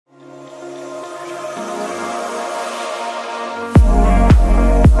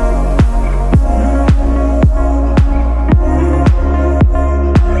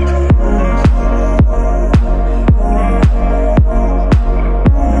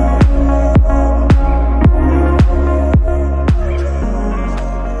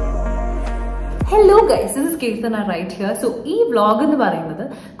Keerthana right here. So this vlog എന്ന് പറയുന്നത്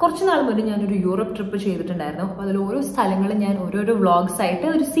കുറച്ച് നാൾ മുന്നേ ഞാൻ ഒരു യൂറോപ്പ് ട്രിപ്പ് ചെയ്തിട്ടുണ്ടായിരുന്നു. അപ്പോൾ അതിൽ ഓരോ സ്ഥലങ്ങളും ഞാൻ ഓരോരോ വ്ളോഗ്സ് ആയിട്ട്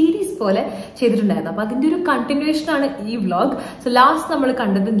ഒരു സീരീസ് പോലെ ചെയ്തിട്ടുണ്ടായിരുന്നു. അപ്പോൾ അതിന്റെ ഒരു കണ്ടിന്യൂവേഷൻ ആണ് ഈ വ്ളോഗ്. സോ ലാസ്റ്റ് നമ്മൾ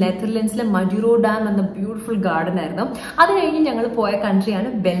കണ്ടത് നെതർലൻഡ്സിലെ മഡ്യൂറോ ഡാം എന്ന ബ്യൂട്ടിഫുൾ ഗാർഡൻ ആയിരുന്നു. അത് കഴിഞ്ഞ് ഞങ്ങൾ പോയ കൺട്രിയാണ്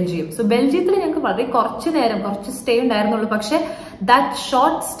ബെൽജിയം. സോ ബെൽജിയത്തിൽ ഞങ്ങൾക്ക് വളരെ കുറച്ച് സ്റ്റേ ഉണ്ടായിരുന്നുള്ളൂ. പക്ഷേ that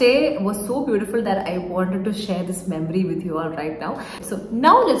short stay was so beautiful that I wanted to share this memory with you all right now. So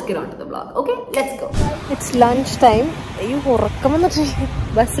now let's get on to the vlog. Okay, let's go. It's lunch time. You ഉറക്കം വന്നിട്ട്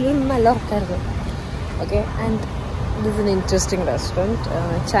ബസ്സിൽ നല്ല ഉറക്കായിരുന്നു. Okay, and this is an interesting restaurant.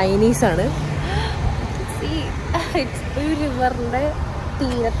 Chinese ആണ്. See, it's ഒരു റിവറിന്റെ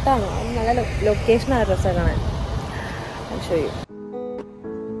തീരത്താണ്. നല്ല location ആണ് രസം കാണാൻ. I'll show you.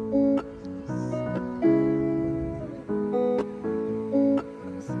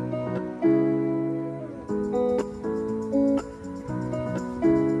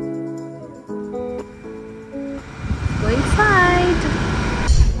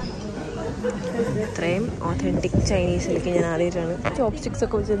 ഇത്രയും ഓതന്റിക് ചൈനീസിലേക്ക് ഞാൻ ആദ്യമായിട്ടാണ് ചോപ്സ്റ്റിക്സ്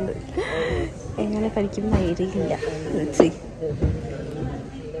ഒക്കെ വെച്ചിട്ടുണ്ട്. എങ്ങനെ കഴിക്കുന്ന ഐഡിയയില്ല.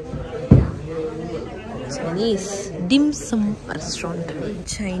 Chinese ഡിംസം restaurant.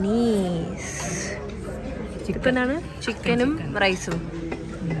 ചൈനീസ് ചിക്കനാണ്, ചിക്കനും റൈസും.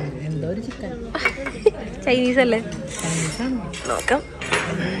 ചൈനീസ് അല്ലേ നോക്കാം.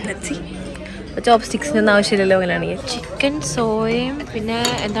 ചോപ്സ്റ്റിക്സിൻ്റെ ഒന്നും ആവശ്യമില്ലല്ലോ. അങ്ങനെയാണെങ്കിൽ ചിക്കൻ, സോയയും പിന്നെ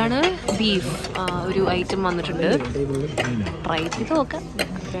എന്താണ് ബീഫ് ഒരു ഐറ്റം വന്നിട്ടുണ്ട്. ട്രൈ ചെയ്ത് നോക്കാം.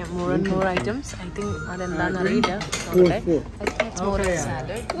 more items. I think അതെന്താണെന്ന് അറിയില്ല.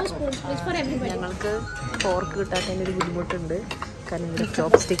 ഞങ്ങൾക്ക് ഫോർക്ക് കിട്ടാത്തതിൻ്റെ ഒരു ബുദ്ധിമുട്ടുണ്ട്. കാരണം ഇവിടെ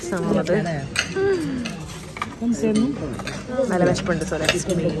ചോപ്സ്റ്റിക്സ് ആണുള്ളത്. നല്ല വിശപ്പുണ്ട്. സോ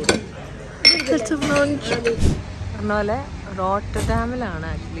പറഞ്ഞ പോലെ റോട്ടർഡാമിലാണ്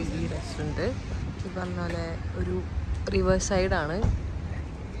ആക്ച്വലി ഈ റെസ്റ്റോറൻറ്റ്. ഈ പറഞ്ഞ പോലെ ഒരു റിവർ സൈഡാണ്.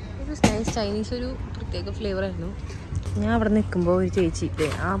 ഒരു നൈസ് ചൈനീസ് ഒരു പ്രത്യേക ഫ്ലേവറായിരുന്നു. ഞാൻ അവിടെ നിൽക്കുമ്പോൾ ഒരു ചേച്ചി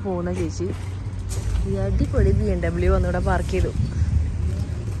ആ പോകുന്ന ചേച്ചി ഈ അടിപൊളി BMW വന്നിവിടെ പാർക്ക് ചെയ്തു.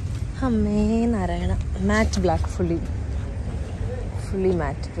 അമ്മേ നാരായണ. മാറ്റ് black, fully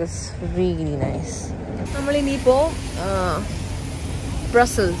mat. It was really nice. നമ്മളിനിയിപ്പോൾ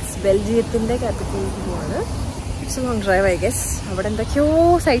Brussels, ബെൽജിയത്തിൻ്റെ ക്യാപിറ്റലിലേക്ക് പോവാണ്. It's a long drive, I guess. അവിടെ എന്തൊക്കെയോ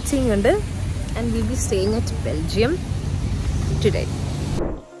സൈറ്റ് സീയിങ് ഉണ്ട്. And we'll be staying at Belgium today.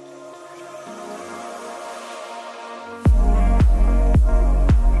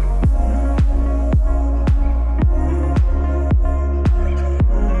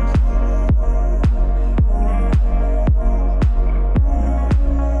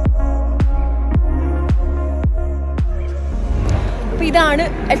 ഇതാണ്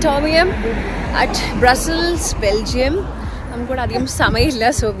അറ്റോമിയം at Brussels, Belgium. നമുക്കിവിടെ അധികം സമയമില്ല.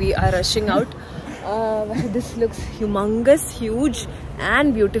 So we are rushing out. This looks humongous, huge and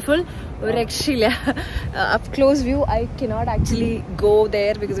beautiful. ഒരു രക്ഷയില്ല. Up close view I cannot actually go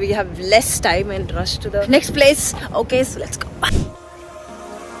there because we have less time and rush to the next place. Okay, so let's go.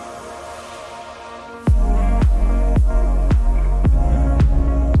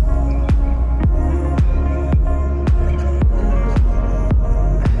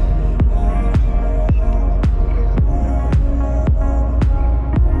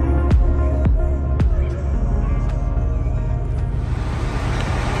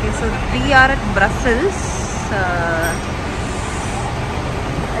 So we are at Brussels.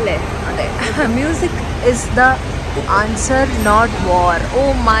 Music is the answer, not war.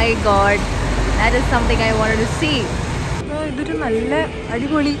 Oh my god, that is something I wanted to see. ഇതൊരു നല്ല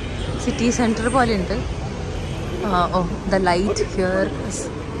അടിപൊളി city centre പോലെ ഉണ്ട്. Oh, the light here is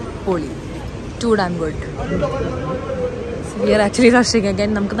holy. Too damn good. So we are actually rushing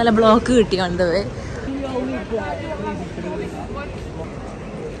again. നമുക്ക് നല്ല block കിട്ടി കണ്ടത്.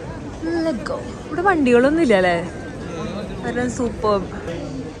 ഇവിടെ വണ്ടികളൊന്നും ഇല്ല അല്ലേ? വളരെ സൂപ്പർ.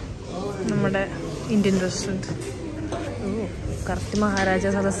 നമ്മുടെ ഇന്ത്യൻ റെസ്റ്റോറൻറ്റ്. കറക്റ്റ് മഹാരാജ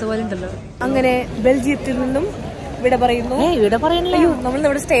സദസ് പോലെ ഉണ്ടല്ലോ. അങ്ങനെ ബെൽജിയത്തിൽ നിന്നും ഇവിടെ പറയുന്നു. നമ്മൾ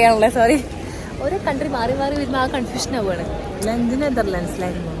ഇവിടെ സ്റ്റേ ആണല്ലേ. സോറി, ഓരോ കൺട്രി മാറി വരുമ്പോൾ ആ കൺഫ്യൂഷൻ ആവുകയാണ്. Lunch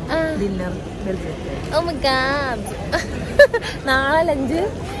നെതർലാൻഡ്സിലായിരുന്നു, dinner Belgium. Oh my God, നാളെ lunch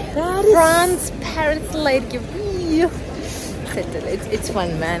France പാരീസിലായിരിക്കും. It's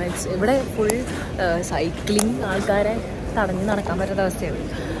fun, man. ഇവിടെ ഫുൾ സൈക്ലിംഗ്, ആൾക്കാരെ തടഞ്ഞ് നടക്കാൻ പറ്റാത്ത അവസ്ഥയാണ്.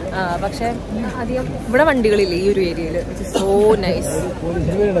 പക്ഷെ അധികം ഇവിടെ വണ്ടികളില്ല ഈ ഒരു ഏരിയയിൽ. So nice.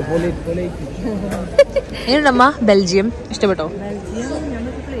 എങ്ങനെയുണ്ടമ്മ ബെൽജിയം? ഇഷ്ടപ്പെട്ടോ?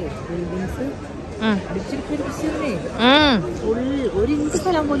 ഒരു ഇഞ്ച്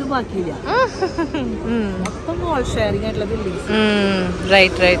സ്ഥലം പോലും ബാക്കിയില്ല. മൊത്തം ഷെയറിംഗ് ആയിട്ടുള്ള ബിൽഡിംഗ്സ്.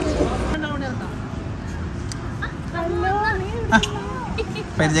 റൈറ്റ്.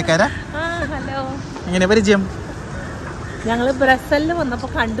 പരിചയക്കാരാ? ഹലോ. എങ്ങനെ പരിചയം? ഞങ്ങള് ബ്രസലിൽ വന്നപ്പോ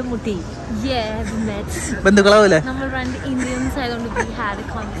കണ്ടുമുട്ടി. ബന്ധുക്കളാവൂലേ? നമ്മൾ 2 ഇന്ത്യൻസ് ആയതുകൊണ്ട്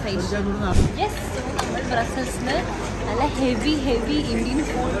നമ്മൾ ബ്രസൽസിന് നല്ല ഹെവി ഇന്ത്യൻ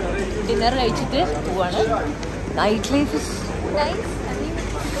ഫുഡ് ഡിന്നർ കഴിച്ചിട്ട് പോവാണ്. നൈറ്റ് ലൈഫ്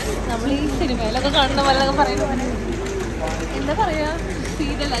നമ്മൾ ഈ സിനിമയിലൊക്കെ കാണുന്ന പോലെ പറയുന്നത് എന്താ പറയാ,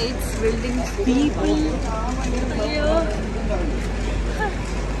 see the lights, buildings, people,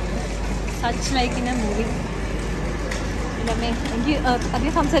 such like in a movie. എനിക്ക്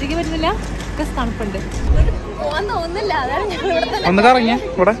അധികം സംസാരിക്കാൻ പറ്റുന്നില്ല, തണുപ്പുണ്ട്, പോവാൻ തോന്നുന്നില്ല. അതാണ് ഞങ്ങൾ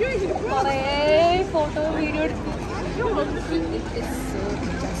കുറേ ഫോട്ടോ വീഡിയോ എടുത്തു.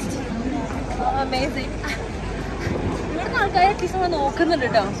 ഇവിടുന്ന് ആൾക്കാരെ അറ്റ്ലീസ്റ്റ് നോക്കുന്നുണ്ട്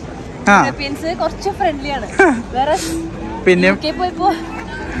കേട്ടോ. യൂറോപ്യൻസ് കുറച്ച് ഫ്രണ്ട്ലിയാണ്. വേറെ പിന്നെ പോയപ്പോ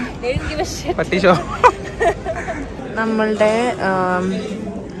നമ്മളുടെ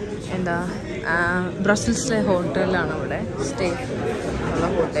എന്താ ബ്രസൽസിലെ ഹോട്ടലിലാണ് ഇവിടെ സ്റ്റേ ഉള്ള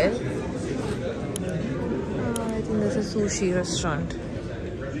ഹോട്ടൽ. സൂഷി റെസ്റ്റോറൻറ്റ്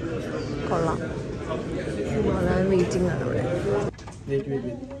കൊള്ളാം. വളരെ വെയിറ്റിംഗ് ആണ് ഇവിടെ.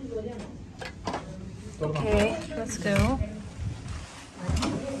 Okay, let's go.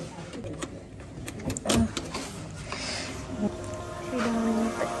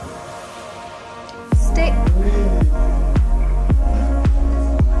 Stay.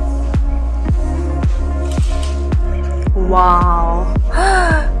 Wow.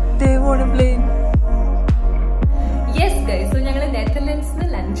 They want to play. Yes guys, so ഞങ്ങൾ നെതർലൻഡ്സിന്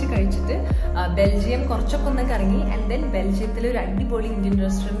ലഞ്ച് കഴിച്ചിട്ട് ബെൽജിയം കുറച്ചൊക്കെ ഒന്ന് കറങ്ങി. ആൻഡ് ദെൻ ബെൽജിയത്തിൽ ഒരു അടിപൊളി ഇന്ത്യൻ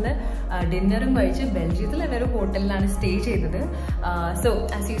റെസ്റ്റോറൻറ്റ് ഡിന്നറും കഴിച്ച് ബെൽജിയത്തിൽ തന്നെ ഒരു ഹോട്ടലിലാണ് സ്റ്റേ ചെയ്തത്. സോ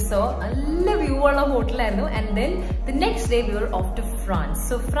ആസ് യു സോ നല്ല വ്യൂ ഉള്ള ഹോട്ടലായിരുന്നു. And then the next day we were of two France.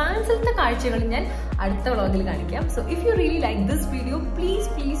 So ഫ്രാൻസിലത്തെ കാഴ്ചകൾ ഞാൻ അടുത്ത വ്ളോഗിൽ കാണിക്കാം. So if you really like this video, please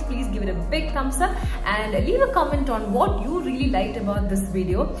give it a big thumbs up and leave a comment on what you really liked about this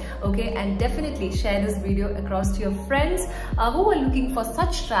video. Okay, and definitely share this video across to your friends who are looking for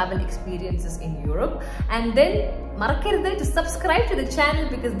such travel experiences in Europe. And then marakkarudhu to subscribe to the channel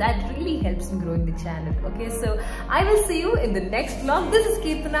because that really helps in growing the channel. Okay, so I will see you in the next vlog. This is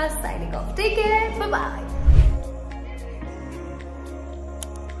Keerthana signing off. Take care. Bye bye.